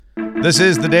This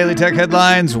is the Daily Tech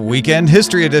Headlines Weekend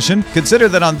History Edition. Consider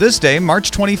that on this day,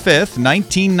 March 25th,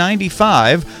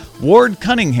 1995, Ward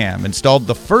Cunningham installed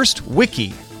the first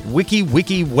wiki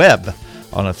web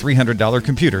on a $300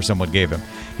 computer someone gave him.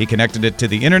 He connected it to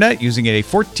the internet using a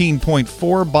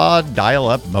 14.4 baud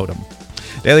dial-up modem.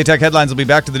 Daily Tech Headlines will be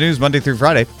back to the news Monday through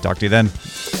Friday. Talk to you then.